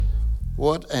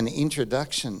What an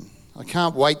introduction. I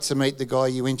can't wait to meet the guy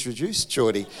you introduced,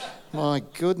 Geordie. My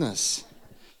goodness.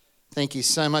 Thank you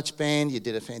so much, band. You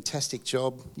did a fantastic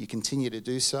job. You continue to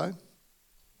do so.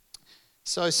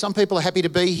 So some people are happy to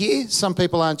be here. Some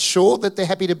people aren't sure that they're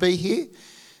happy to be here.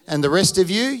 And the rest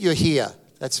of you, you're here.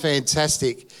 That's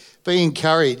fantastic. Be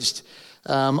encouraged.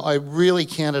 I really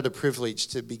count it a privilege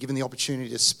to be given the opportunity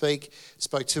to speak.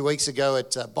 Spoke 2 weeks ago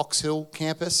at Box Hill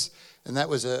campus, and that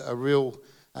was a real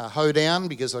hoedown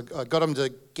because I got them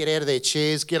to get out of their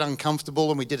chairs, get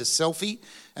uncomfortable, and we did a selfie.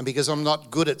 And because I'm not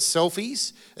good at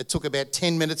selfies, it took about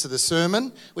 10 minutes of the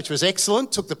sermon, which was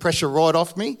excellent, took the pressure right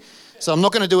off me. So I'm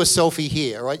not going to do a selfie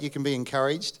here, all right? You can be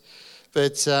encouraged.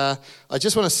 But I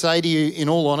just want to say to you, in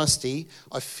all honesty,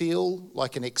 I feel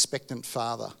like an expectant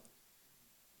father.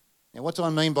 Now, what do I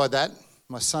mean by that?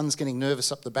 My son's getting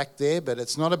nervous up the back there, but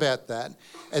it's not about that.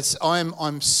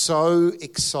 I'm so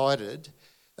excited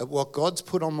at what God's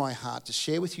put on my heart to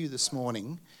share with you this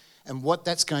morning and what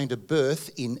that's going to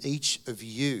birth in each of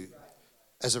you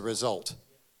as a result.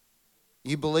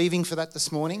 You believing for that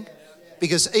this morning?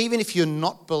 Because even if you're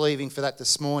not believing for that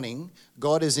this morning,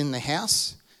 God is in the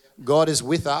house, God is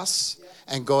with us,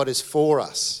 and God is for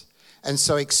us. And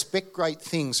so expect great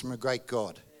things from a great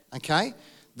God, okay?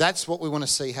 That's what we want to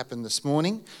see happen this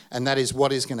morning, and that is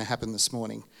what is going to happen this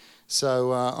morning.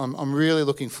 So I'm really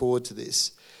looking forward to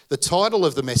this. The title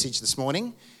of the message this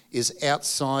morning is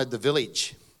Outside the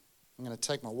Village. I'm going to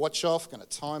take my watch off, going to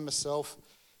time myself,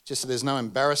 just so there's no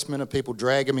embarrassment of people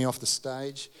dragging me off the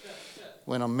stage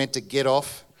when I'm meant to get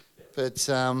off. But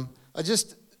I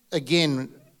just, again,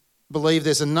 believe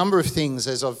there's a number of things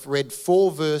as I've read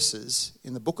 4 verses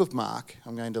in the book of Mark.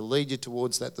 I'm going to lead you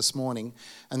towards that this morning.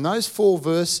 And those 4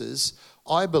 verses,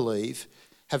 I believe,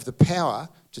 have the power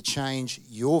to change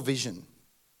your vision.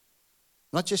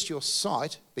 Not just your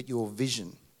sight, but your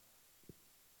vision.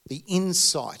 The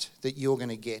insight that you're going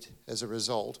to get as a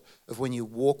result of when you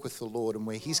walk with the Lord and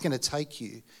where He's going to take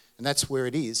you. And that's where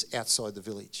it is, outside the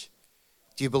village.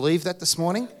 Do you believe that this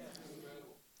morning?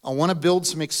 I want to build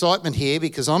some excitement here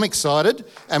because I'm excited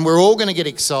and we're all going to get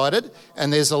excited,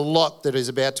 and there's a lot that is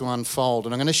about to unfold.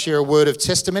 And I'm going to share a word of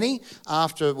testimony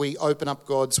after we open up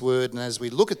God's word and as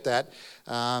we look at that,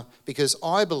 because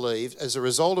I believe as a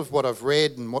result of what I've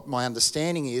read and what my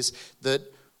understanding is that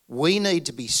we need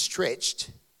to be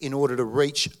stretched in order to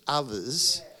reach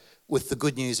others with the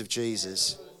good news of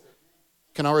Jesus.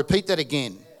 Can I repeat that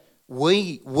again?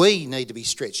 We need to be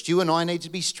stretched. You and I need to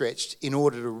be stretched in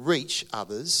order to reach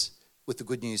others with the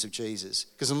good news of Jesus.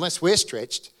 Because unless we're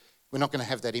stretched, we're not going to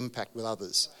have that impact with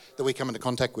others that we come into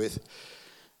contact with.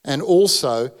 And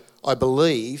also, I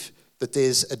believe that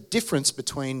there's a difference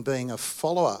between being a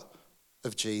follower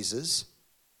of Jesus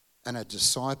and a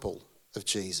disciple of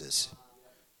Jesus.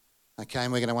 Okay,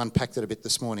 and we're going to unpack that a bit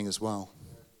this morning as well.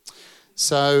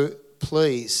 So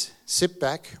please, sit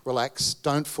back, relax,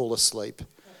 don't fall asleep.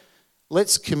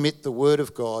 Let's commit the word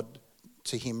of God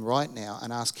to Him right now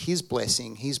and ask His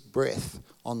blessing, His breath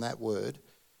on that word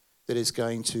that is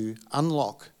going to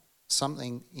unlock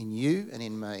something in you and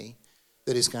in me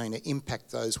that is going to impact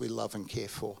those we love and care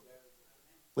for.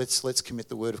 Let's commit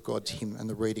the word of God to Him and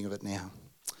the reading of it now.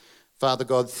 Father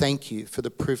God, thank you for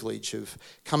the privilege of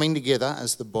coming together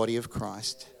as the body of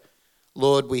Christ.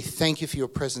 Lord, we thank you for your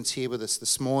presence here with us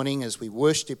this morning as we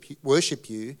worship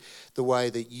you the way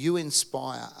that you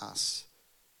inspire us.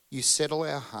 You settle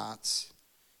our hearts,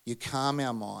 you calm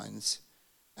our minds,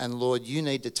 and Lord, you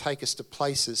need to take us to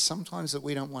places sometimes that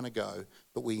we don't want to go,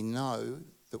 but we know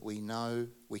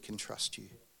we can trust you.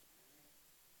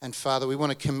 And Father, we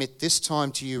want to commit this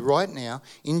time to you right now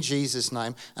in Jesus'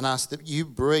 name and ask that you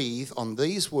breathe on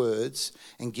these words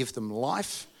and give them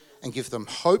life and give them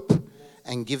hope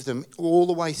and give them all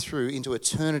the way through into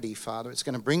eternity, Father. It's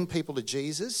going to bring people to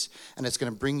Jesus and it's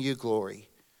going to bring you glory.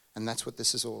 And that's what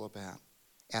this is all about,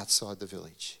 outside the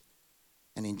village.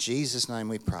 And in Jesus' name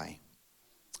we pray.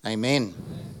 Amen.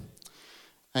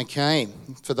 Okay,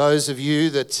 for those of you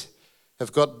that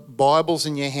have got Bibles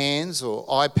in your hands or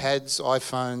iPads,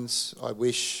 iPhones, I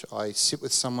wish I sit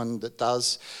with someone that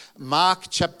does. Mark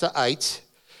chapter 8,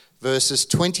 verses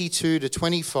 22 to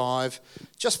 25,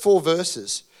 just 4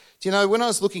 verses. Do you know, when I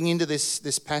was looking into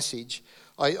this passage,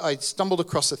 I stumbled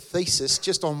across a thesis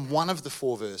just on one of the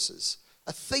 4 verses.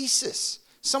 A thesis.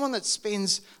 Someone that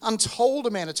spends untold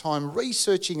amount of time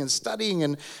researching and studying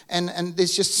and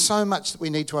there's just so much that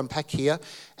we need to unpack here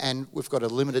and we've got a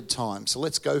limited time. So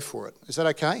let's go for it. Is that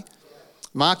okay?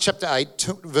 Mark chapter 8,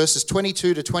 verses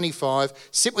 22 to 25.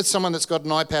 Sit with someone that's got an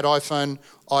iPad, iPhone,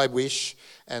 I wish,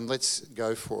 and let's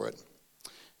go for it.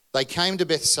 They came to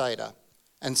Bethsaida,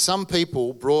 and some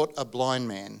people brought a blind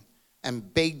man,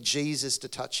 and begged Jesus to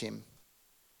touch him.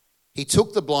 He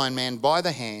took the blind man by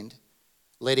the hand,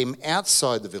 led him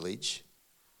outside the village,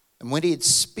 and when he had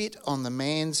spit on the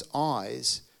man's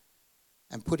eyes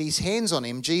and put his hands on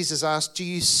him, Jesus asked, "Do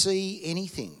you see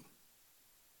anything?"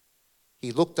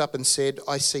 He looked up and said,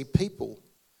 "I see people.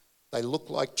 They look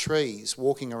like trees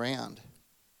walking around."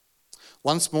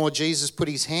 Once more, Jesus put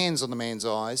his hands on the man's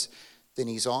eyes. Then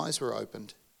his eyes were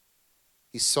opened.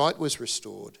 His sight was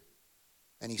restored,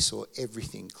 and he saw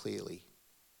everything clearly.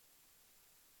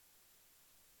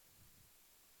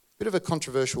 Bit of a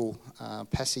controversial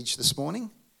passage this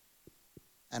morning,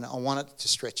 and I want it to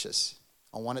stretch us.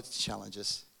 I want it to challenge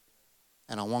us,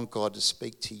 and I want God to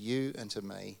speak to you and to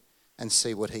me and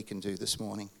see what he can do this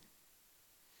morning.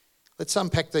 Let's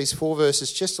unpack these 4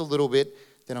 verses just a little bit,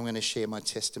 then I'm going to share my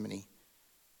testimony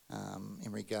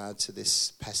in regard to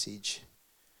this passage.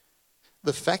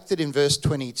 The fact that in verse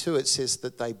 22 it says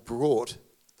that they brought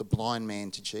the blind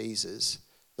man to Jesus,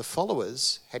 the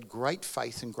followers had great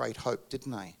faith and great hope,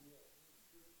 didn't they?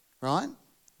 Right?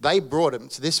 They brought him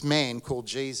to this man called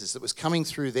Jesus that was coming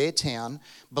through their town,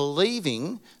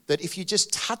 believing that if you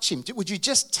just touch him, would you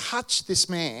just touch this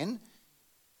man,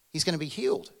 he's going to be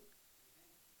healed.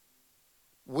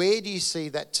 Where do you see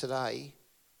that today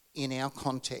in our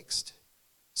context?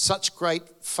 Such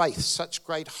great faith, such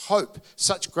great hope,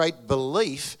 such great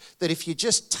belief that if you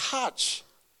just touch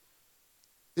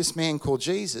this man called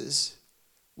Jesus,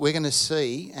 we're going to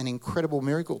see an incredible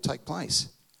miracle take place.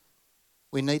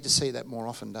 We need to see that more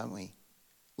often, don't we?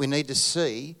 We need to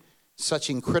see such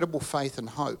incredible faith and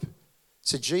hope.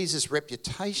 So Jesus'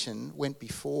 reputation went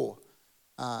before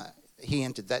he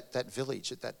entered that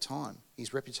village at that time.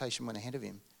 His reputation went ahead of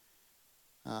him.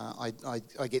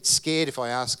 I get scared if I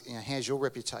ask, how's your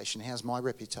reputation? How's my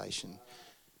reputation?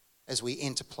 As we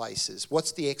enter places,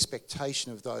 what's the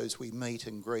expectation of those we meet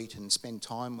and greet and spend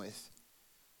time with?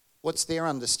 What's their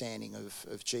understanding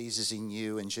of Jesus in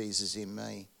you and Jesus in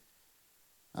me?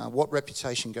 What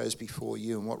reputation goes before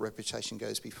you and what reputation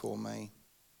goes before me?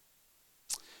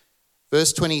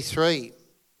 Verse 23,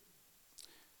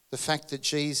 the fact that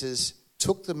Jesus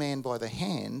took the man by the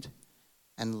hand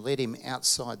and led him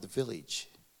outside the village.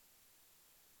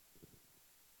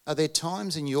 Are there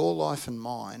times in your life and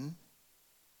mine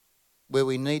where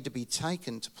we need to be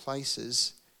taken to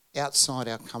places outside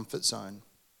our comfort zone?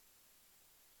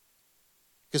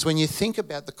 Because when you think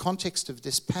about the context of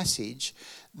this passage,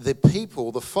 the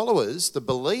people, the followers, the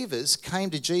believers came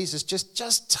to Jesus,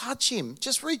 just touch him,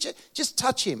 just reach it, just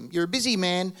touch him. You're a busy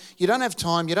man, you don't have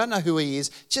time, you don't know who he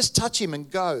is, just touch him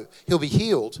and go. He'll be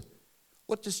healed.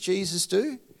 What does Jesus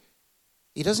do?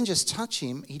 He doesn't just touch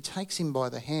him, he takes him by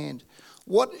the hand.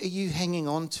 What are you hanging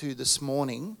on to this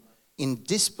morning in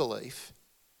disbelief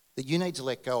that you need to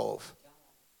let go of?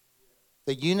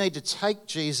 That you need to take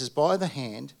Jesus by the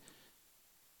hand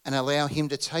and allow him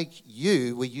to take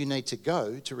you where you need to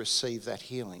go to receive that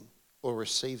healing or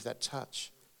receive that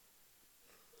touch.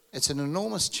 It's an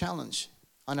enormous challenge.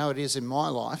 I know it is in my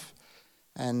life.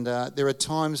 And there are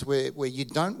times where you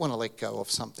don't want to let go of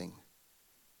something.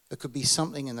 It could be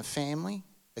something in the family.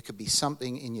 It could be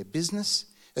something in your business.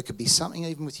 It could be something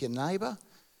even with your neighbour.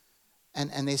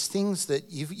 And there's things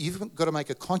that you've got to make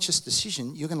a conscious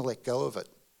decision. You're going to let go of it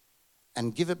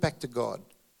and give it back to God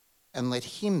and let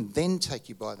him then take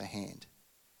you by the hand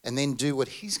and then do what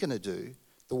he's going to do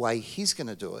the way he's going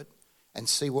to do it and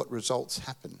see what results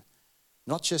happen.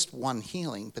 Not just one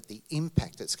healing, but the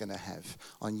impact it's going to have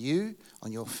on you,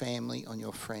 on your family, on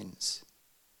your friends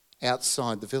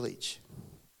outside the village.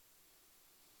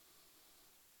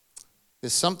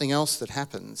 There's something else that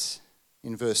happens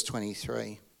in verse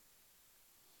 23.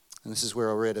 And this is where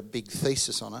I read a big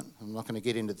thesis on it. I'm not going to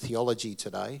get into theology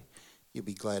today. You'll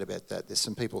be glad about that. There's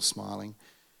some people smiling.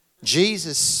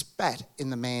 Jesus spat in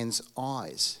the man's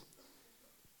eyes.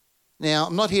 Now,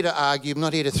 I'm not here to argue. I'm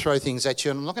not here to throw things at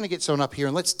you. And I'm not going to get someone up here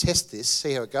and let's test this,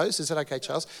 see how it goes. Is that okay,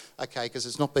 Charles? Okay, because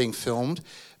it's not being filmed.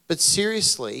 But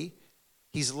seriously,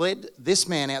 he's led this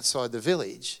man outside the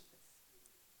village,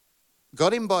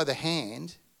 got him by the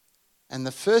hand, and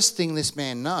the first thing this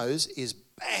man knows is,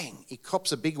 bang, he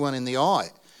cops a big one in the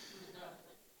eye.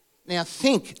 Now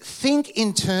think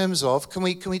in terms of, can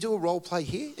we do a role play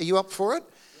here? Are you up for it?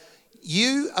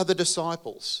 You are the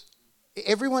disciples.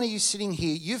 Every one of you sitting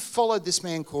here, you've followed this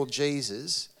man called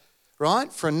Jesus,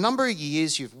 right? For a number of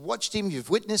years, you've watched him, you've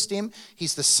witnessed him.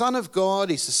 He's the Son of God,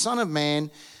 he's the Son of Man,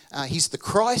 he's the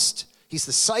Christ, he's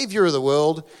the Saviour of the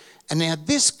world. And now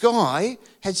this guy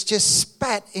has just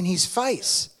spat in his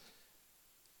face.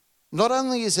 Not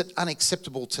only is it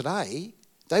unacceptable today,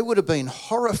 they would have been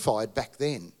horrified back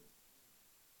then.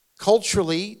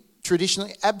 Culturally,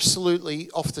 traditionally, absolutely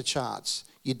off the charts.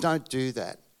 You don't do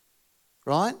that,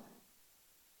 right?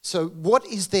 So what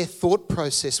is their thought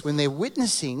process when they're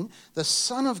witnessing the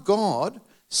Son of God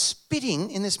spitting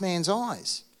in this man's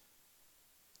eyes?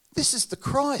 This is the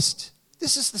Christ.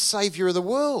 This is the Saviour of the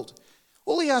world.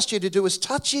 All he asked you to do is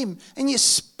touch him, and you're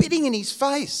spitting in his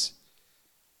face.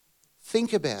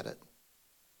 Think about it.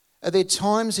 Are there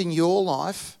times in your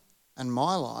life and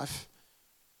my life,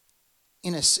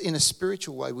 in a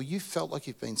spiritual way, where you felt like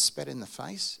you've been spat in the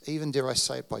face, even, dare I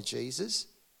say it, by Jesus?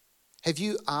 Have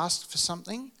you asked for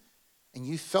something and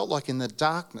you felt like in the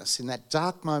darkness, in that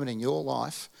dark moment in your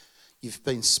life, you've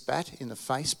been spat in the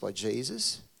face by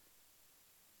Jesus?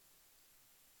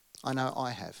 I know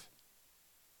I have.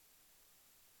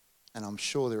 And I'm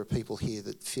sure there are people here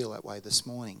that feel that way this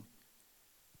morning.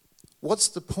 What's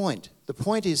the point? The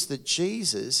point is that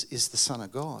Jesus is the Son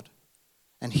of God.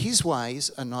 And his ways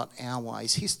are not our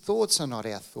ways. His thoughts are not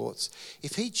our thoughts.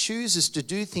 If he chooses to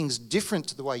do things different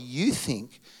to the way you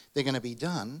think they're going to be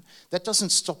done, that doesn't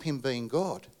stop him being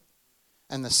God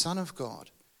and the Son of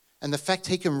God. And the fact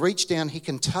he can reach down, he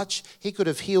can touch, he could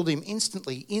have healed him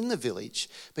instantly in the village,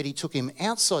 but he took him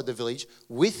outside the village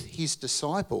with his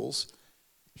disciples.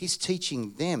 He's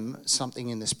teaching them something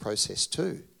in this process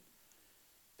too.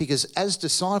 Because as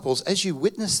disciples, as you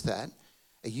witness that,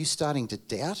 are you starting to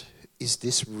doubt? Is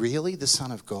this really the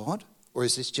Son of God? Or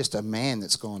is this just a man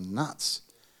that's gone nuts?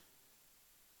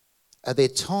 Are there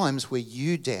times where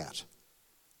you doubt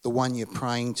the one you're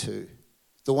praying to,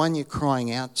 the one you're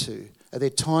crying out to? Are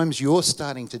there times you're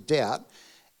starting to doubt,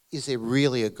 is there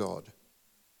really a God?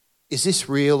 Is this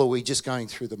real, or are we just going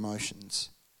through the motions?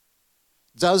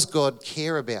 Does God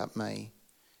care about me?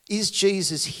 Is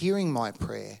Jesus hearing my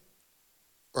prayer?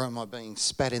 Or am I being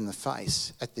spat in the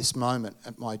face at this moment,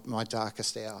 at my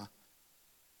darkest hour?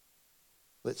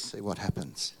 Let's see what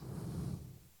happens.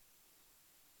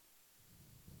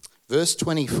 Verse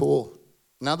 24,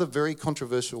 another very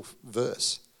controversial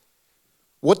verse.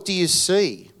 What do you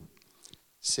see?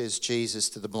 Says Jesus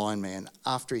to the blind man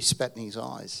after he spat in his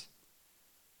eyes.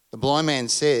 The blind man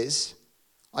says,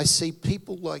 I see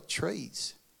people like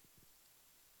trees.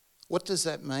 What does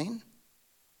that mean?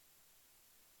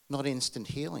 Not instant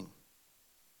healing.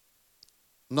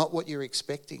 Not what you're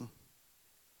expecting.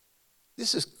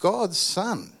 This is God's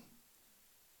Son.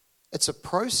 It's a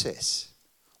process.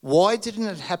 Why didn't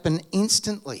it happen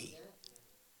instantly?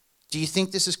 Do you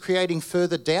think this is creating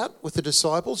further doubt with the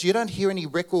disciples? You don't hear any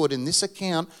record in this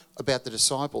account about the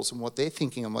disciples and what they're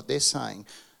thinking and what they're saying.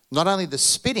 Not only the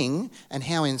spitting and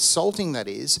how insulting that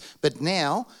is, but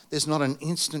now there's not an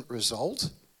instant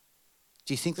result.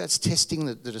 Do you think that's testing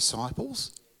the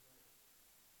disciples?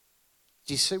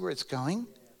 Do you see where it's going?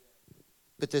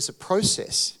 But there's a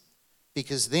process,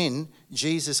 because then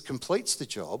Jesus completes the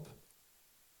job.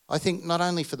 I think not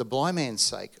only for the blind man's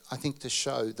sake, I think to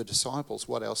show the disciples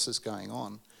what else is going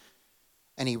on.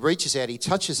 And he reaches out, he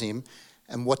touches him,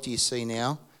 and what do you see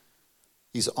now?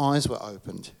 His eyes were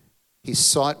opened, his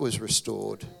sight was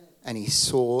restored, and he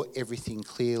saw everything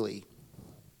clearly.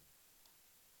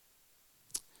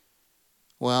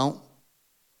 Well,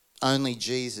 only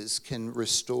Jesus can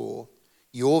restore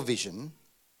your vision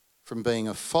from being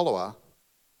a follower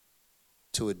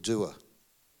to a doer.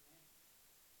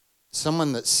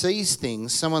 Someone that sees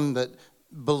things, someone that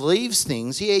believes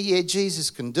things. Yeah, Jesus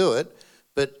can do it,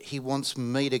 but he wants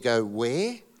me to go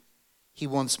where? He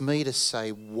wants me to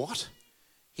say what?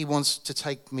 He wants to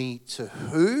take me to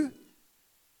who?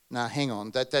 Now, hang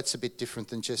on, that's a bit different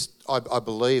than just, I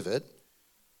believe it,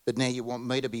 but now you want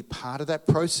me to be part of that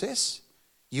process?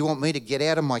 You want me to get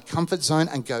out of my comfort zone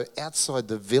and go outside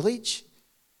the village?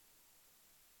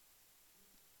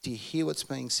 Do you hear what's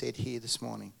being said here this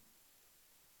morning?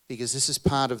 Because this is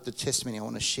part of the testimony I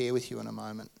want to share with you in a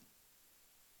moment.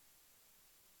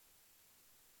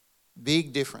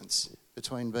 Big difference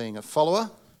between being a follower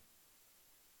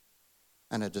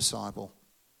and a disciple.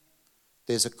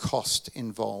 There's a cost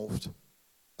involved.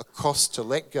 A cost to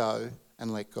let go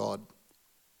and let God.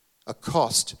 A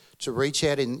cost to reach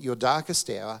out in your darkest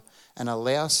hour and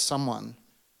allow someone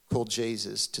called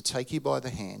Jesus to take you by the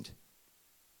hand,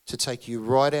 to take you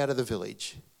right out of the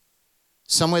village,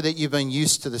 somewhere that you've been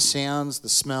used to the sounds, the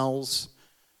smells,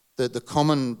 the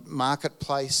common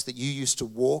marketplace that you used to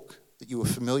walk, that you were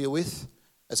familiar with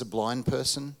as a blind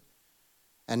person.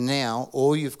 And now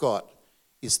all you've got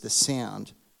is the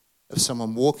sound of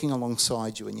someone walking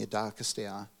alongside you in your darkest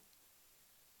hour,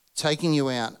 taking you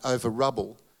out over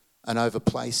rubble and over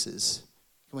places.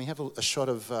 Can we have a shot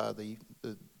of the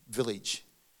village,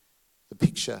 the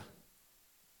picture?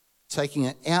 Taking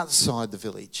it outside the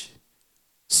village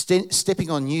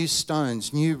stepping on new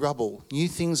stones, new rubble, new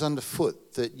things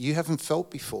underfoot that you haven't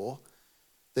felt before,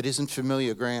 that isn't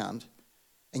familiar ground,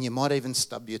 and you might even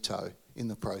stub your toe in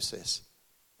the process.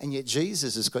 And yet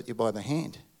Jesus has got you by the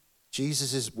hand.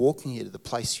 Jesus is walking you to the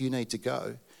place you need to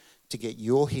go to get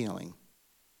your healing,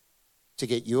 to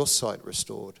get your sight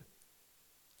restored,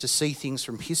 to see things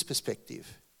from his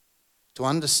perspective, to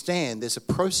understand there's a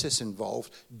process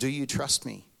involved. Do you trust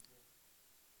me?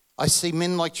 I see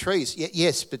men like trees.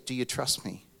 Yes, but do you trust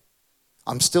me?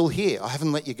 I'm still here. I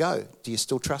haven't let you go. Do you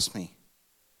still trust me?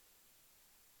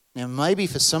 Now, maybe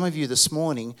for some of you this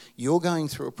morning, you're going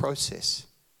through a process.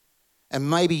 And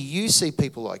maybe you see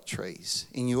people like trees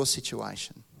in your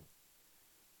situation.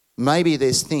 Maybe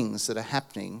there's things that are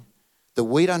happening that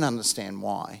we don't understand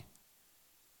why.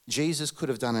 Jesus could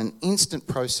have done an instant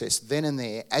process then and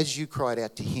there as you cried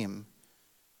out to him,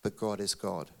 but God is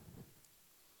God.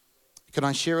 Can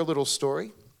I share a little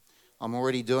story? I'm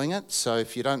already doing it, so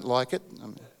if you don't like it,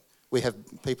 we have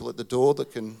people at the door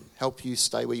that can help you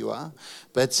stay where you are.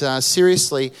 But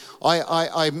seriously,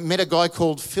 I met a guy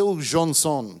called Phil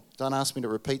Johnson. Don't ask me to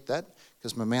repeat that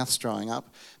because my mouth's drying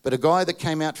up. But a guy that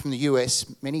came out from the US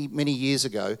many, many years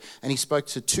ago, and he spoke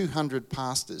to 200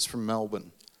 pastors from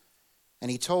Melbourne. And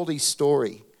he told his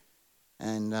story,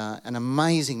 and an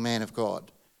amazing man of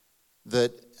God,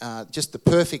 that just the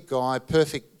perfect guy,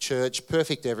 perfect church,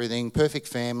 perfect everything, perfect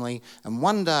family. And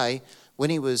one day, when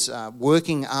he was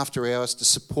working after hours to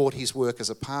support his work as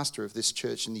a pastor of this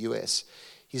church in the US,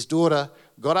 his daughter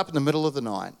got up in the middle of the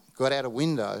night, got out a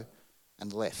window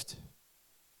and left.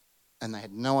 And they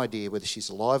had no idea whether she's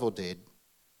alive or dead,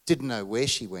 didn't know where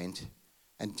she went,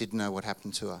 and didn't know what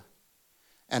happened to her.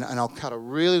 And I'll cut a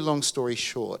really long story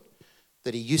short,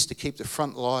 that he used to keep the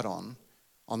front light on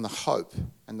the hope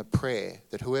and the prayer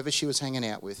that whoever she was hanging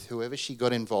out with, whoever she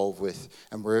got involved with,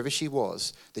 and wherever she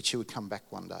was, that she would come back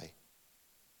one day.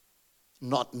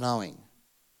 Not knowing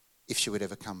if she would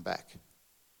ever come back.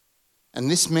 And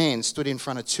this man stood in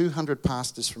front of 200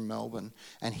 pastors from Melbourne,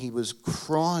 and he was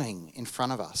crying in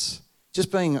front of us,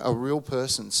 just being a real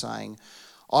person, saying,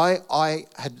 I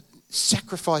had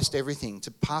sacrificed everything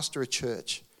to pastor a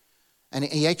church. And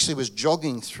he actually was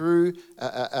jogging through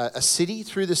a city,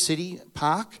 through the city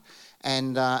park.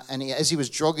 And as he was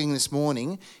jogging this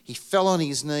morning, he fell on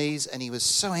his knees and he was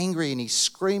so angry and he's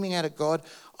screaming out at God,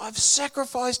 I've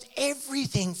sacrificed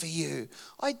everything for you.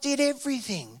 I did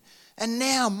everything. And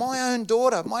now my own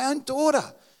daughter,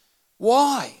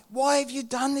 why? Why have you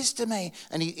done this to me?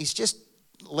 And he's just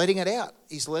letting it out.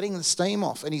 He's letting the steam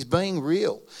off and he's being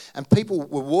real. And people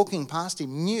were walking past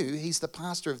him, knew he's the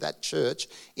pastor of that church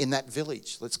in that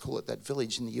village. Let's call it that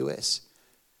village in the US.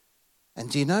 And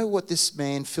do you know what this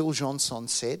man, Phil Johnson,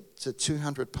 said to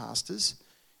 200 pastors?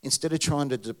 Instead of trying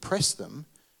to depress them,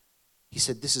 he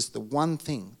said, this is the one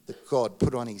thing that God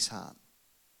put on his heart.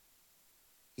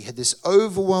 He had this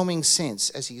overwhelming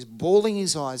sense as he's bawling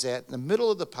his eyes out in the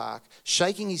middle of the park,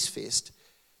 shaking his fist,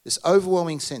 this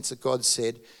overwhelming sense that God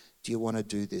said, do you want to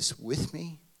do this with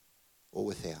me or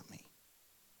without me?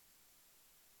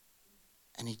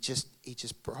 And he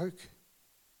just broke.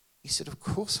 He said, of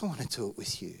course I want to do it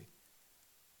with you.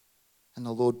 And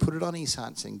the Lord put it on his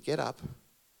heart saying, get up,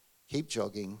 keep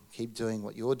jogging, keep doing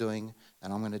what you're doing,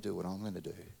 and I'm going to do what I'm going to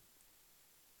do.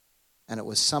 And it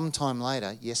was some time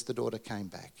later, yes, the daughter came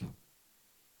back.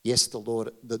 Yes,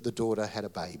 the daughter had a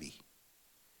baby.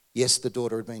 Yes, the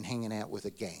daughter had been hanging out with a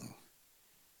gang.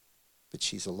 But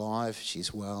she's alive,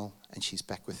 she's well, and she's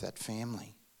back with that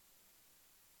family.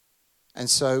 And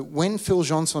so when Phil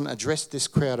Johnson addressed this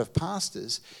crowd of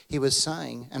pastors, he was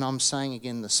saying, and I'm saying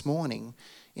again this morning,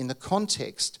 in the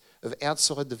context of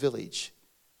outside the village,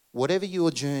 whatever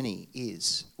your journey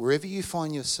is, wherever you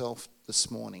find yourself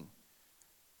this morning,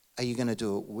 are you going to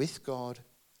do it with God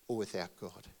or without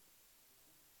God?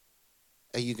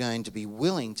 Are you going to be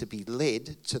willing to be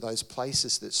led to those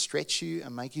places that stretch you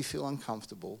and make you feel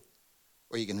uncomfortable,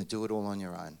 or are you going to do it all on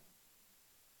your own?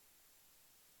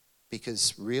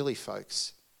 Because really,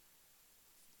 folks,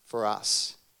 for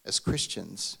us as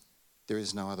Christians, there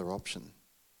is no other option.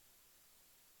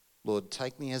 Lord,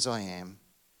 take me as I am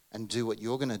and do what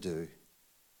you're going to do.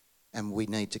 And we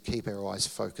need to keep our eyes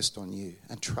focused on you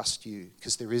and trust you,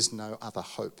 because there is no other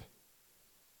hope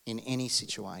in any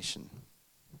situation.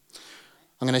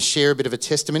 I'm going to share a bit of a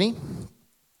testimony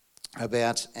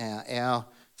about our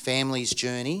family's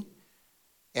journey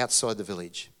outside the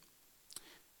village.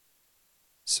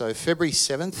 So February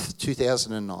 7th,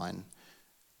 2009,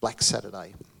 Black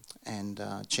Saturday, and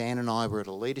Jan and I were at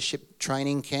a leadership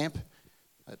training camp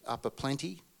at Upper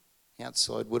Plenty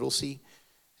outside Whittlesea.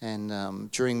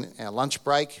 And during our lunch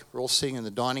break, we're all sitting in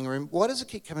the dining room. Why does it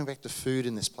keep coming back to food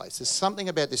in this place? There's something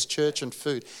about this church and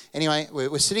food. Anyway,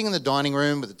 we're sitting in the dining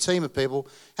room with a team of people,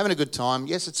 having a good time.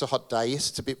 Yes, it's a hot day. Yes,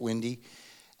 it's a bit windy.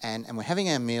 And we're having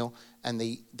our meal, and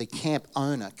the camp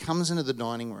owner comes into the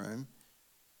dining room,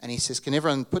 and he says, "Can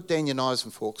everyone put down your knives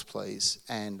and forks, please,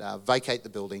 and vacate the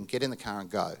building, get in the car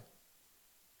and go."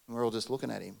 And we're all just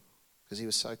looking at him because he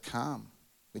was so calm.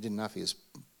 We didn't know if he was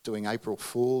doing April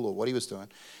Fool or what he was doing.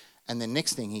 And then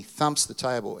next thing, he thumps the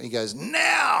table. He goes,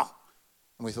 "Now!"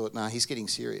 And we thought, no, he's getting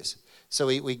serious. So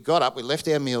we got up, we left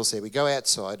our meals there. We go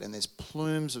outside, and there's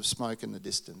plumes of smoke in the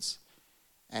distance.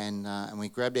 And we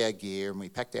grabbed our gear, and we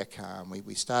packed our car, and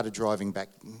we started driving back,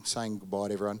 saying goodbye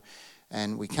to everyone.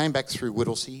 And we came back through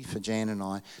Whittlesea for Jan and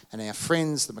I. And our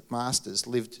friends, the McMasters,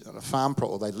 lived on a farm,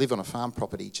 or they live on a farm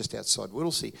property just outside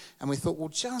Whittlesea. And we thought, we'll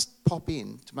just pop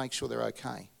in to make sure they're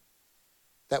okay.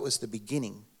 That was the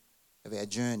beginning of our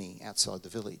journey outside the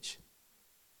village,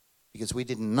 because we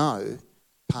didn't know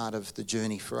part of the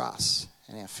journey for us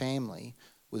and our family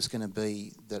was going to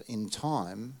be that in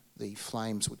time the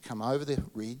flames would come over the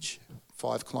ridge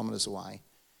 5 kilometres away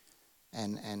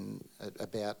and at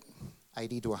about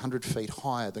 80 to 100 feet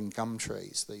higher than gum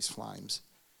trees, these flames.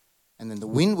 And then the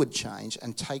wind would change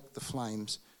and take the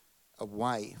flames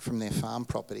away from their farm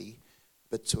property,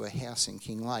 but to a house in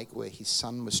King Lake where his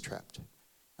son was trapped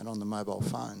and on the mobile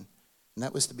phone. And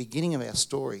that was the beginning of our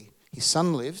story. His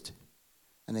son lived,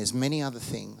 and there's many other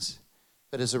things.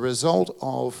 But as a result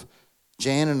of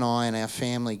Jan and I and our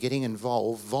family getting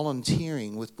involved,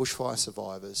 volunteering with bushfire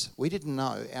survivors, we didn't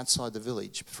know outside the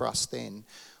village for us then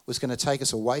was going to take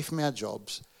us away from our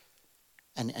jobs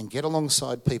and get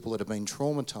alongside people that have been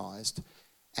traumatised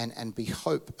and be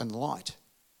hope and light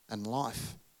and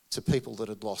life to people that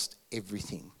had lost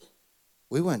everything.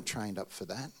 We weren't trained up for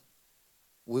that.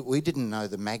 We didn't know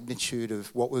the magnitude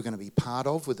of what we were going to be part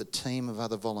of with a team of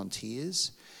other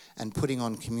volunteers and putting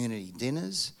on community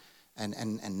dinners and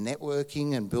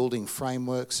networking and building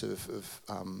frameworks of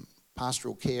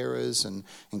pastoral carers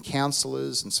and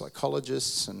counsellors and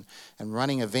psychologists and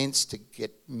running events to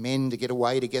get men to get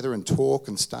away together and talk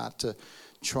and start to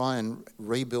try and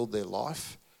rebuild their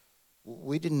life.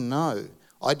 We didn't know.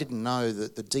 I didn't know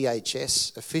that the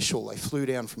DHS official, they flew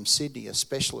down from Sydney, a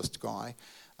specialist guy,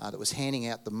 that was handing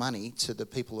out the money to the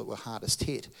people that were hardest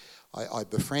hit. I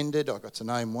befriended, I got to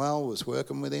know him well, was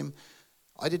working with him.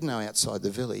 I didn't know outside the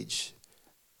village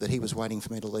that he was waiting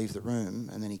for me to leave the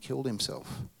room, and then he killed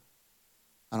himself.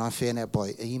 And I found out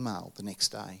by email the next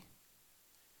day.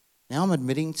 Now I'm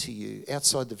admitting to you,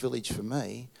 outside the village for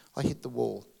me, I hit the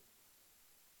wall.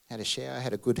 Had a shower,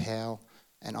 had a good howl,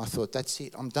 and I thought, that's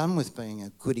it. I'm done with being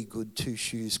a goody-good,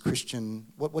 two-shoes Christian.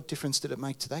 What difference did it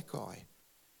make to that guy?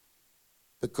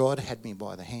 But God had me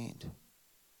by the hand.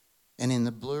 And in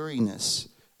the blurriness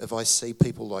of I see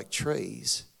people like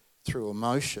trees, through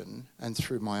emotion and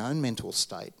through my own mental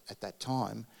state at that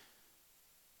time,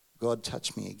 God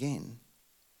touched me again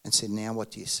and said, "Now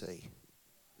what do you see?"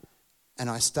 And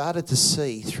I started to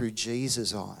see through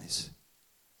Jesus' eyes.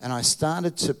 And I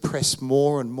started to press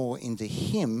more and more into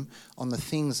him on the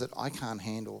things that I can't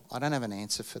handle. I don't have an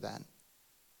answer for that.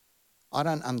 I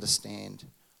don't understand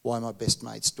why my best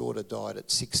mate's daughter died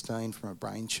at 16 from a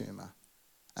brain tumour.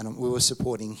 And we were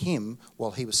supporting him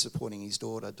while he was supporting his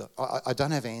daughter. I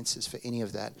don't have answers for any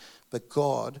of that. But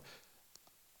God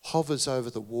hovers over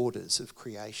the waters of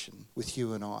creation with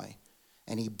you and I.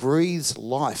 And he breathes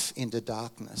life into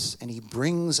darkness. And he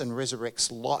brings and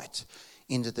resurrects light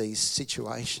into these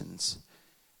situations.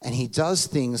 And he does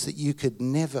things that you could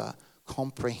never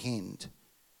comprehend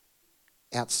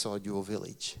outside your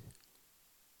village.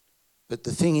 But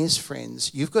the thing is,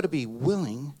 friends, you've got to be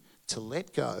willing to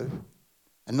let go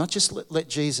and not just let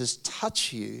Jesus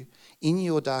touch you in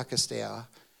your darkest hour,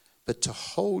 but to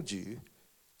hold you,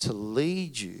 to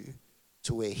lead you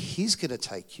to where he's going to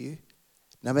take you,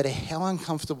 no matter how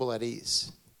uncomfortable that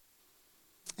is.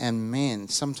 And man,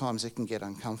 sometimes it can get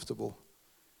uncomfortable.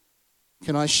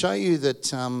 Can I show you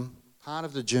that part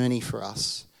of the journey for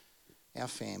us, our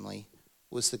family,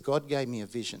 was that God gave me a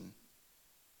vision.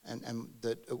 And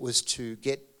that it was to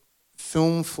get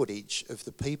film footage of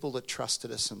the people that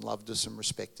trusted us and loved us and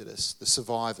respected us, the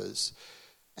survivors.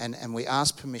 And we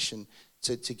asked permission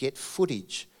to get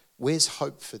footage. Where's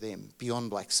hope for them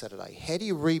beyond Black Saturday? How do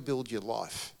you rebuild your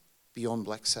life beyond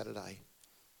Black Saturday?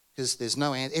 Because there's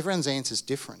no answer. Everyone's answer is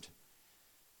different.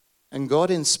 And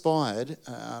God inspired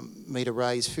me to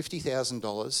raise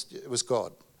 $50,000. It was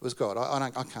God.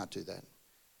 I can't do that.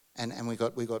 And we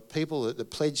got people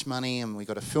that pledged money, and we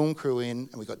got a film crew in,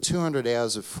 and we got 200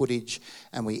 hours of footage,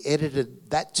 and we edited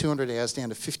that 200 hours down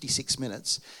to 56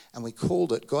 minutes, and we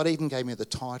called it, God even gave me the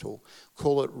title,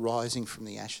 call it Rising from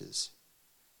the Ashes,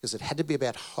 because it had to be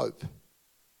about hope,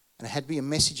 and it had to be a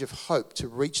message of hope to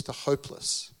reach the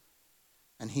hopeless.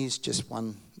 And here's just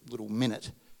one little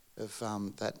minute of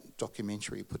that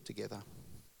documentary put together.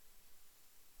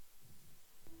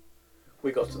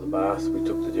 We got to the bath, we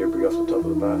took the debris off the top of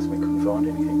the bath and we couldn't find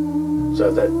anything.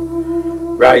 So that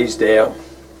raised our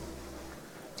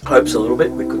hopes a little bit.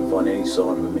 We couldn't find any sign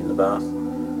of them in the bath.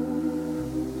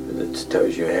 But it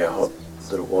tells you how hot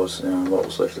that it was and what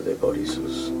was left of their bodies.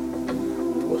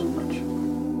 Wasn't much.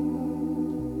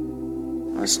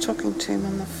 I was talking to him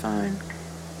on the phone.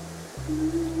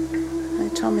 They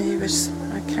told me he was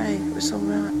okay, it was all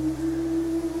right.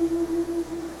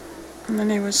 And then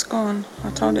he was gone. I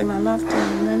told him I loved him,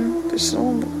 and then this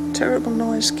all terrible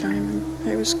noise came and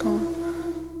he was gone.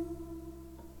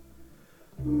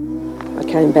 I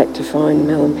came back to find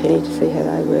Mel and Penny to see how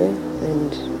they were,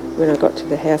 and when I got to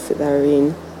the house that they were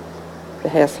in, the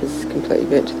house was completely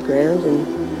burnt to the ground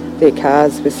and their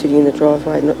cars were sitting in the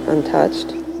driveway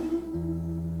untouched.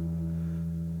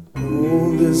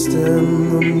 Oldest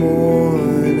in the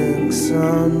morning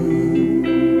sun.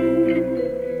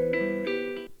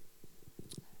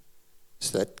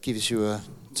 So that gives you a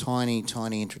tiny,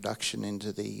 tiny introduction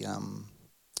into the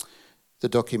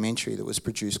documentary that was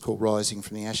produced called Rising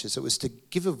from the Ashes. It was to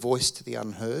give a voice to the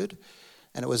unheard,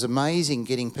 and it was amazing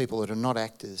getting people that are not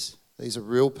actors. These are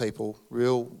real people,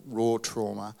 real raw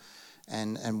trauma,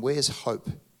 and where's hope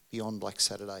beyond Black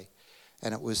Saturday?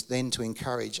 And it was then to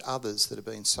encourage others that have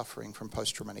been suffering from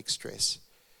post-traumatic stress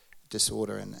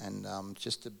disorder and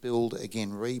just to build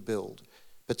again, rebuild,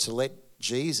 but to let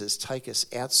Jesus take us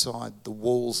outside the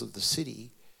walls of the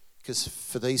city, because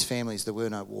for these families there were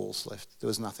no walls left, there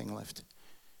was nothing left.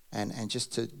 And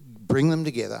just to bring them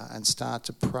together and start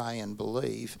to pray and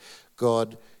believe,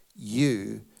 God,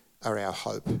 you are our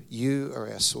hope, you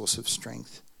are our source of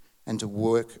strength, and to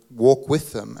walk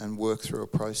with them and work through a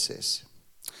process.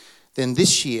 Then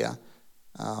this year,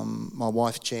 my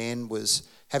wife Jan was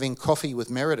having coffee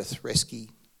with Meredith Reski,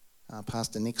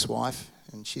 Pastor Nick's wife,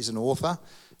 and she's an author,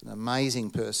 an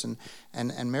amazing person.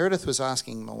 And Meredith was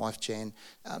asking my wife Jan,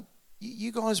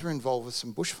 you guys were involved with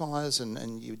some bushfires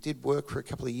and you did work for a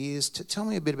couple of years. Tell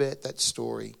me a bit about that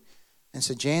story. And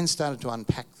so Jan started to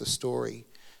unpack the story.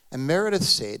 And Meredith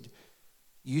said,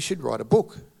 you should write a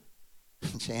book.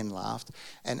 Jan laughed.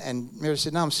 And Meredith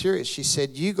said, no, I'm serious. She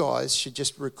said, you guys should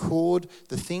just record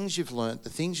the things you've learnt, the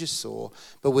things you saw,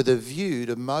 but with a view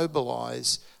to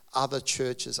mobilise other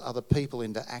churches, other people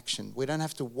into action. We don't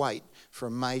have to wait for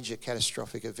a major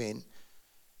catastrophic event.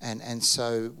 And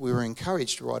so we were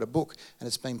encouraged to write a book, and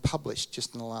it's been published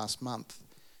just in the last month.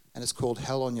 And it's called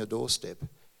Hell on Your Doorstep.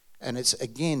 And it's,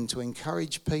 again, to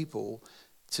encourage people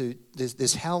to,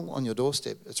 there's hell on your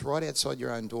doorstep. It's right outside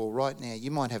your own door right now.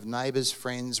 You might have neighbours,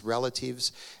 friends,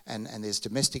 relatives, and there's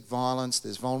domestic violence,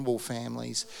 there's vulnerable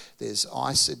families, there's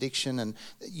ice addiction, and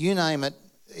you name it,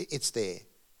 it's there.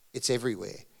 It's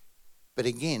everywhere. But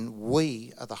again,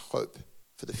 we are the hope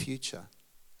for the future,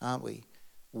 aren't we?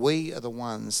 We are the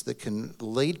ones that can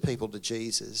lead people to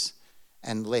Jesus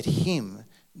and let him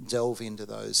delve into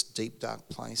those deep, dark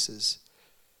places.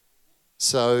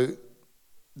 So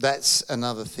that's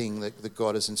another thing that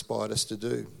God has inspired us to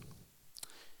do.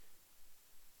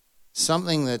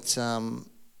 Something that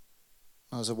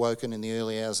I was awoken in the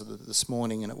early hours of this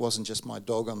morning, and it wasn't just my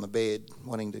dog on the bed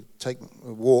wanting to take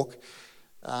a walk.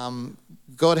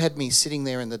 God had me sitting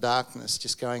there in the darkness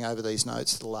just going over these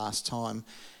notes for the last time.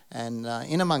 And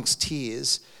in amongst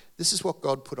tears, this is what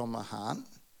God put on my heart.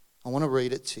 I want to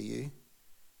read it to you.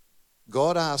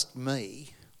 God asked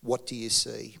me, what do you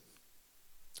see?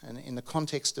 And in the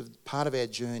context of part of our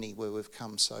journey where we've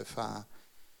come so far.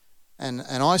 And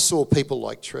I saw people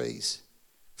like trees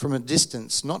from a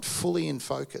distance, not fully in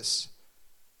focus,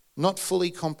 not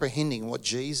fully comprehending what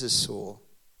Jesus saw.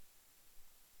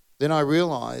 Then I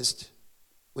realised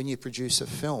when you produce a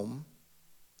film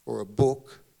or a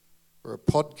book or a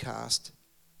podcast,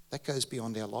 that goes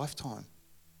beyond our lifetime.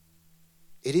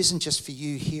 It isn't just for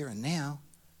you here and now.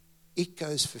 It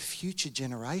goes for future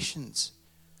generations.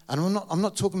 And I'm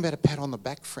not talking about a pat on the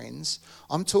back, friends.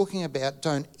 I'm talking about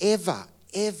don't ever,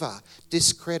 ever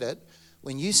discredit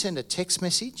when you send a text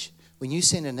message, when you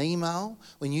send an email,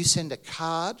 when you send a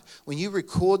card, when you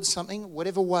record something,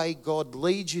 whatever way God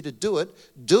leads you to do it,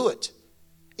 do it.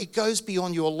 It goes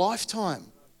beyond your lifetime.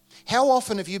 How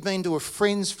often have you been to a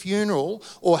friend's funeral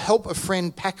or help a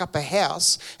friend pack up a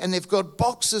house and they've got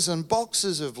boxes and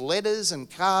boxes of letters and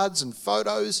cards and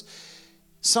photos?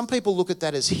 Some people look at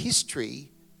that as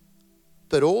history,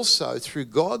 but also through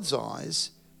God's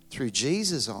eyes, through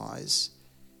Jesus' eyes,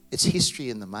 it's history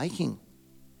in the making,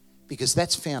 because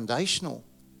that's foundational.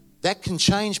 That can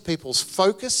change people's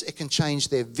focus. It can change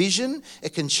their vision.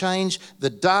 It can change the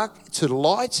dark to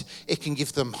light. It can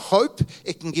give them hope.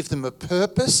 It can give them a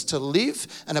purpose to live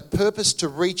and a purpose to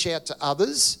reach out to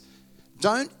others.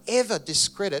 Don't ever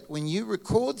discredit when you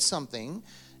record something,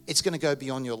 it's going to go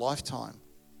beyond your lifetime.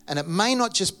 And it may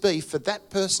not just be for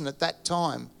that person at that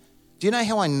time. Do you know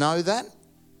how I know that?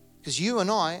 Because you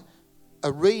and I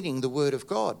are reading the Word of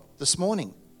God this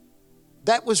morning.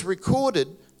 That was recorded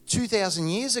 2,000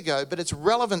 years ago, but it's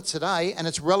relevant today, and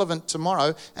it's relevant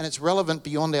tomorrow, and it's relevant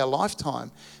beyond our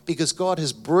lifetime, because God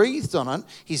has breathed on it,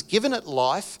 He's given it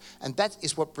life, and that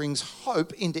is what brings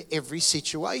hope into every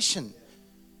situation.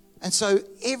 And so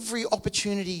every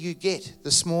opportunity you get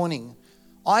this morning,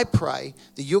 I pray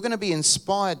that you're going to be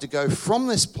inspired to go from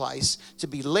this place, to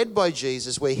be led by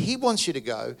Jesus where He wants you to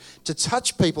go, to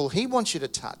touch people He wants you to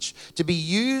touch, to be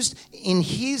used in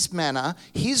His manner,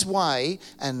 His way,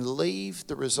 and leave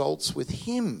the results with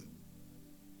Him.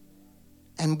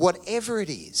 And whatever it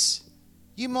is,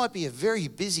 you might be a very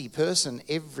busy person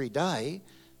every day,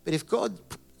 but if God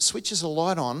switches a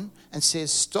light on and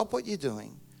says, stop what you're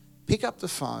doing, pick up the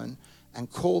phone and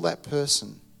call that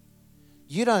person.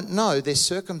 You don't know their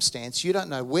circumstance. You don't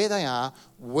know where they are,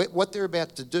 what they're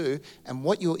about to do, and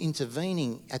what you're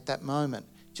intervening at that moment.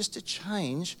 Just to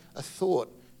change a thought,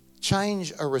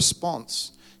 change a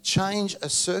response, change a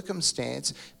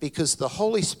circumstance, because the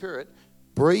Holy Spirit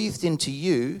breathed into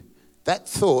you that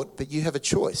thought, but you have a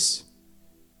choice.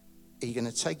 Are you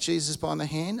going to take Jesus by the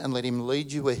hand and let Him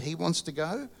lead you where He wants to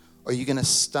go? Or are you going to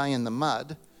stay in the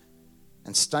mud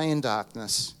and stay in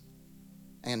darkness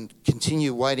and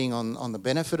continue waiting on the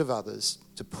benefit of others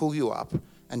to pull you up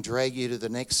and drag you to the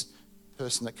next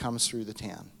person that comes through the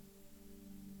town?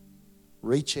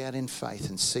 Reach out in faith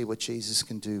and see what Jesus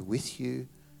can do with you,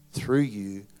 through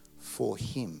you, for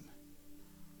Him.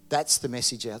 That's the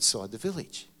message outside the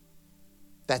village.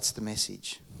 That's the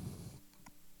message.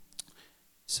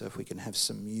 So if we can have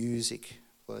some music,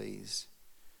 please.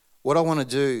 What I want to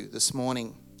do this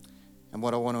morning, and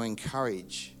what I want to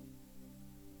encourage,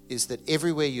 is that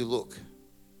everywhere you look,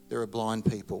 there are blind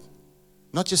people.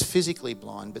 Not just physically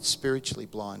blind, but spiritually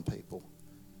blind people.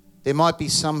 There might be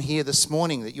some here this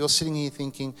morning that you're sitting here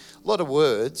thinking, a lot of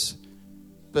words,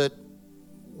 but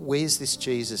where's this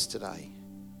Jesus today?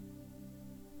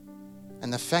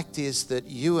 And the fact is that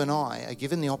you and I are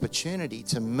given the opportunity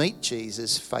to meet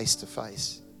Jesus face to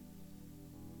face.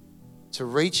 To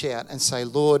reach out and say,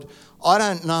 Lord, I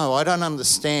don't know, I don't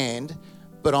understand,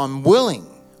 but I'm willing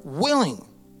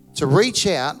to reach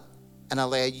out and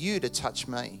allow you to touch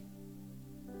me.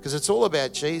 Because it's all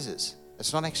about Jesus.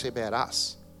 It's not actually about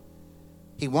us.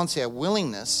 He wants our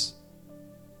willingness.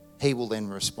 He will then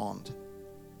respond.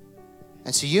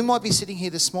 And so you might be sitting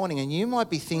here this morning and you might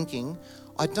be thinking,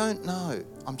 I don't know.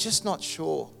 I'm just not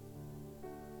sure.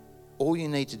 All you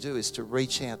need to do is to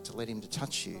reach out to let Him to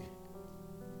touch you.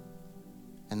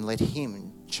 And let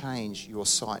Him change your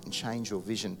sight and change your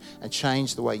vision and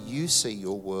change the way you see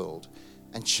your world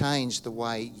and change the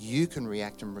way you can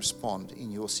react and respond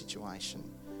in your situation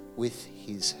with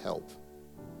His help.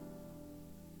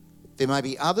 There may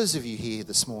be others of you here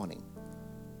this morning.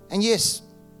 And yes,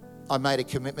 I made a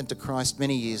commitment to Christ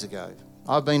many years ago.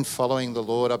 I've been following the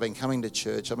Lord. I've been coming to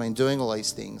church. I've been doing all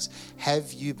these things.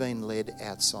 Have you been led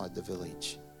outside the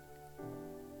village?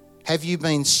 Have you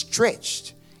been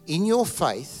stretched in your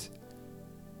faith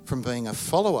from being a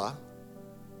follower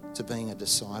to being a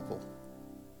disciple?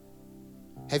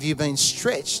 Have you been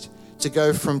stretched to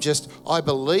go from just, I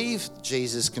believe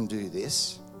Jesus can do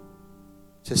this,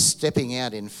 to stepping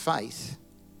out in faith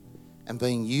and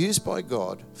being used by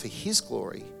God for His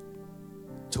glory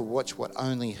to watch what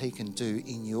only He can do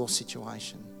in your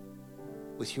situation,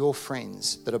 with your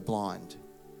friends that are blind,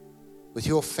 with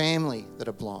your family that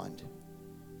are blind,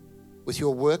 with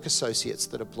your work associates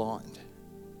that are blind?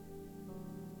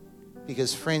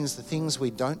 Because friends, the things we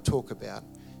don't talk about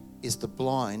is the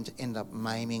blind end up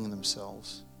maiming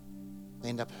themselves. They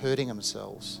end up hurting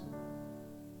themselves.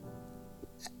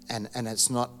 And it's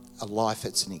not a life,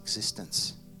 it's an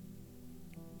existence.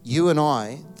 You and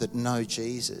I that know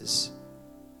Jesus,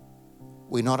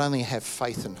 we not only have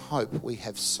faith and hope, we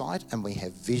have sight and we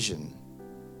have vision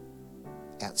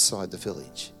outside the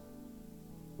village.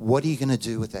 What are you going to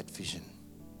do with that vision?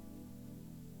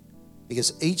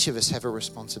 Because each of us have a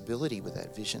responsibility with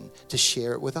that vision to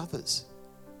share it with others.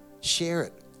 Share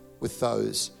it with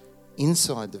those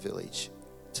inside the village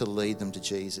to lead them to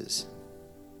Jesus.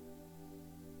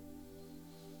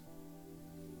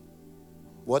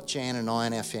 What Jan and I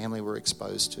and our family were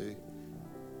exposed to,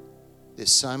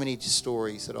 there's so many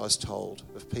stories that I was told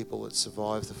of people that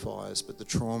survived the fires, but the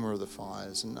trauma of the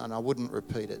fires, and I wouldn't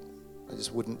repeat it. I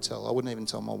just wouldn't tell. I wouldn't even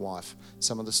tell my wife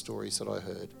some of the stories that I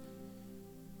heard.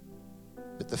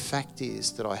 But the fact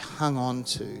is that I hung on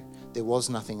to, there was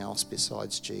nothing else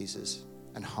besides Jesus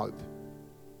and hope.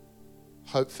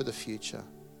 Hope for the future.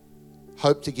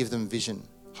 Hope to give them vision.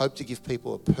 Hope to give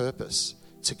people a purpose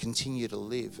to continue to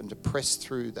live and to press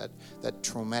through that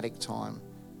traumatic time.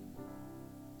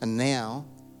 And now,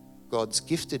 God's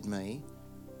gifted me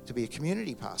to be a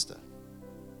community pastor.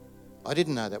 I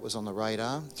didn't know that was on the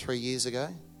radar 3 years ago.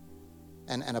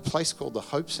 And a place called the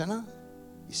Hope Centre.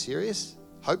 You serious?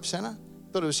 Hope Centre?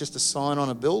 Thought it was just a sign on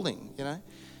a building, you know.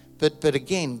 But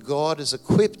again, God has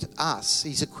equipped us.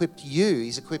 He's equipped you.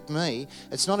 He's equipped me.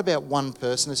 It's not about one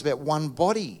person. It's about one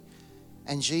body.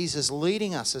 And Jesus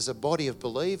leading us as a body of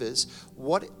believers.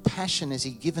 What passion has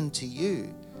he given to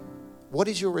you? What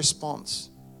is your response?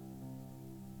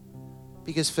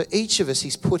 Because for each of us,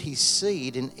 he's put his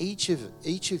seed in each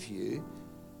of you,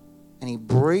 and he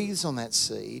breathes on that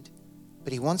seed,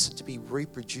 but he wants it to be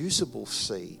reproducible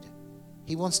seed.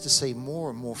 He wants to see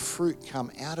more and more fruit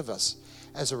come out of us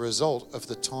as a result of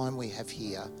the time we have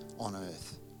here on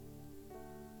earth.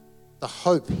 The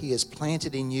hope he has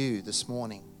planted in you this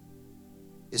morning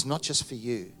is not just for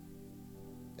you,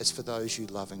 it's for those you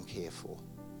love and care for.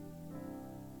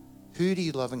 Who do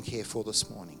you love and care for this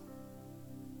morning?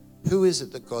 Who is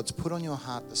it that God's put on your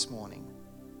heart this morning?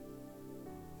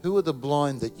 Who are the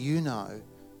blind that you know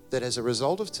that as a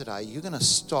result of today, you're going to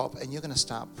stop and you're going to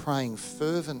start praying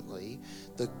fervently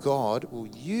that God will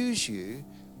use you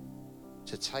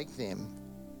to take them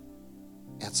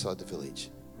outside the village,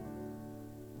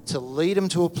 to lead them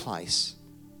to a place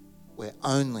where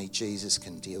only Jesus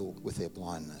can deal with their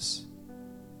blindness,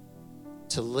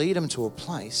 to lead them to a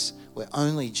place where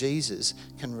only Jesus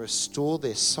can restore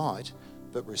their sight,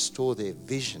 but restore their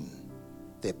vision,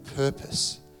 their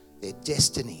purpose, their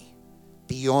destiny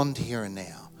beyond here and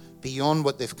now, beyond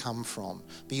what they've come from,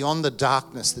 beyond the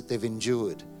darkness that they've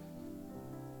endured.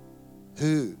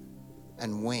 Who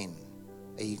and when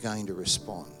are you going to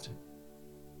respond?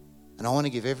 And I want to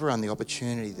give everyone the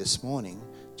opportunity this morning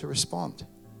to respond.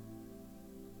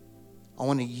 I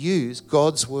want to use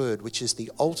God's word, which is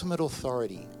the ultimate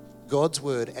authority, God's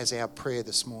word as our prayer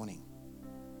this morning.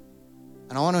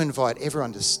 And I want to invite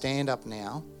everyone to stand up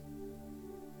now.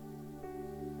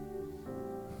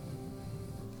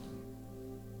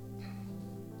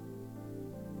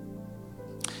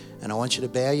 And I want you to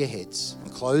bow your heads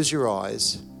and close your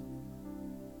eyes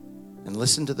and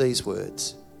listen to these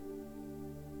words.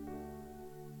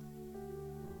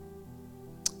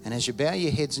 And as you bow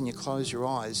your heads and you close your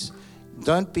eyes,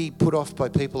 don't be put off by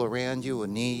people around you or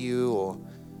near you. Or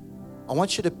I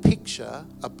want you to picture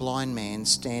a blind man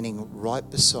standing right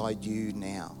beside you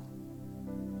now.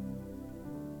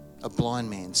 A blind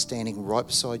man standing right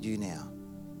beside you now.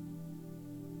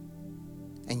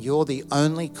 And you're the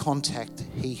only contact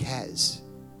he has.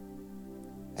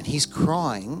 And he's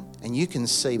crying, and you can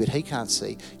see, but he can't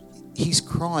see. He's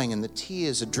crying, and the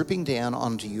tears are dripping down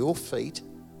onto your feet.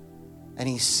 And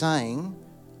he's saying,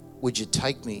 would you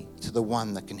take me to the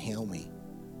one that can heal me?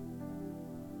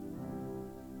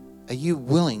 Are you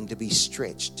willing to be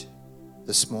stretched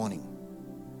this morning?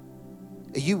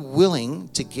 Are you willing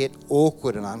to get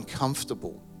awkward and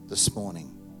uncomfortable this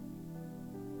morning?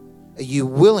 Are you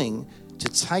willing to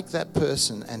take that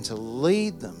person and to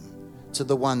lead them to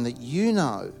the one that you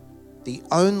know, the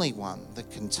only one that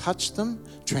can touch them,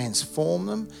 transform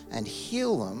them, and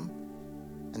heal them,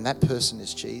 and that person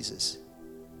is Jesus?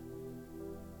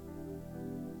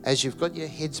 As you've got your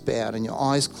heads bowed and your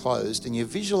eyes closed and you're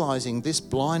visualizing this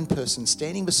blind person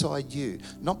standing beside you,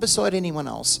 not beside anyone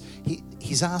else,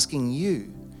 he's asking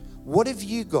you, what have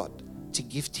you got to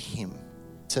give to him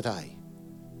today?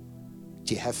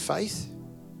 Do you have faith?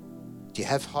 Do you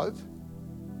have hope?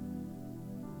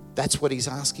 That's what he's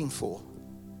asking for.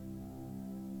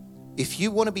 If you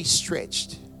want to be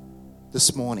stretched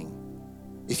this morning,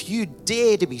 if you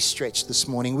dare to be stretched this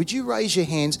morning, would you raise your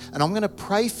hands? And I'm going to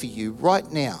pray for you right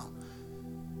now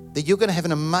that you're going to have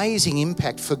an amazing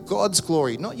impact for God's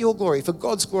glory, not your glory, for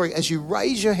God's glory. As you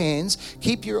raise your hands,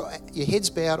 keep your heads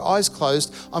bowed, eyes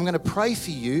closed. I'm going to pray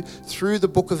for you through the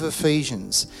book of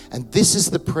Ephesians. And this is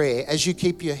the prayer as you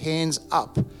keep your hands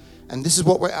up. And this is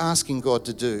what we're asking God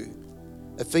to do.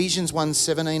 Ephesians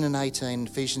 1:17 and 18,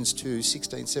 Ephesians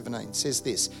 2:16, 17 says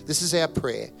this. This is our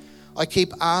prayer. I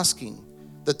keep asking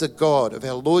that the God of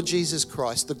our Lord Jesus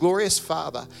Christ, the glorious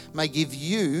Father, may give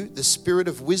you the spirit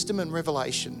of wisdom and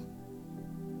revelation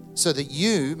so that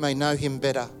you may know him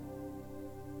better.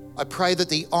 I pray that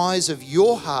the eyes of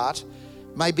your heart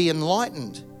may be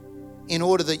enlightened in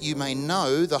order that you may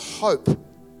know the hope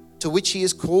to which he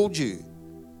has called you,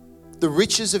 the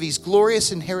riches of his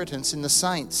glorious inheritance in the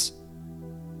saints.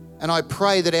 And I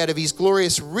pray that out of his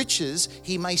glorious riches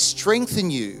he may strengthen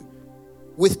you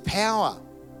with power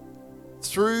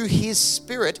through his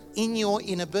Spirit in your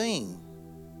inner being,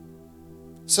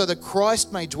 so that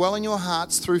Christ may dwell in your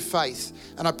hearts through faith.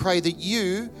 And I pray that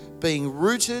you, being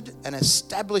rooted and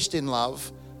established in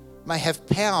love, may have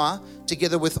power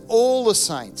together with all the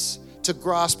saints to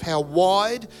grasp how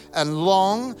wide and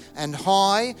long and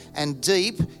high and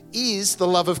deep is the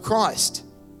love of Christ,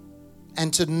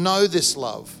 and to know this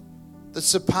love that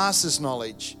surpasses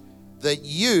knowledge, that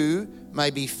you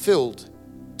may be filled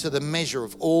to the measure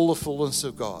of all the fullness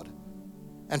of God.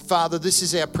 And Father, this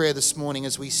is our prayer this morning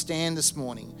as we stand this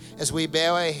morning, as we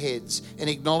bow our heads in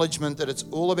acknowledgement that it's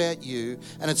all about you,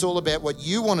 and it's all about what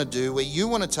you want to do, where you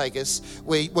want to take us,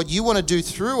 what you want to do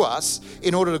through us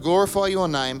in order to glorify your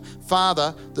name.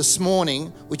 Father, this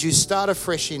morning, would you start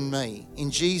afresh in me, in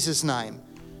Jesus' name.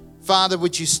 Father,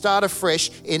 would you start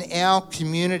afresh in our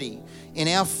community, in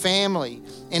our family,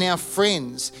 in our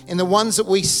friends, in the ones that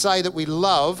we say that we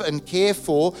love and care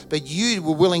for, but you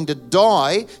were willing to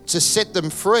die to set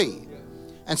them free.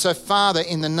 And so, Father,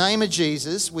 in the name of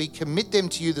Jesus, we commit them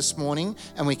to you this morning,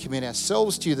 and we commit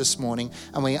ourselves to you this morning,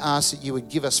 and we ask that you would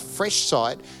give us fresh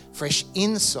sight, fresh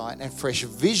insight, and fresh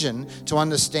vision to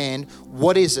understand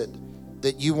what is it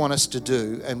that you want us to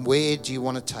do and where do you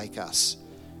want to take us,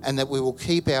 and that we will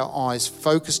keep our eyes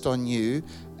focused on you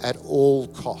at all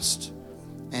cost.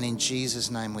 And in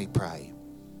Jesus' name we pray.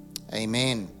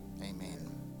 Amen.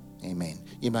 Amen. Amen.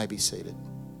 You may be seated.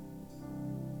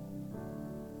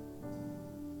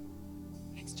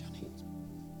 Thanks, Johnny.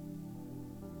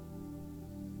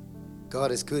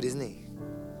 God is good, isn't he?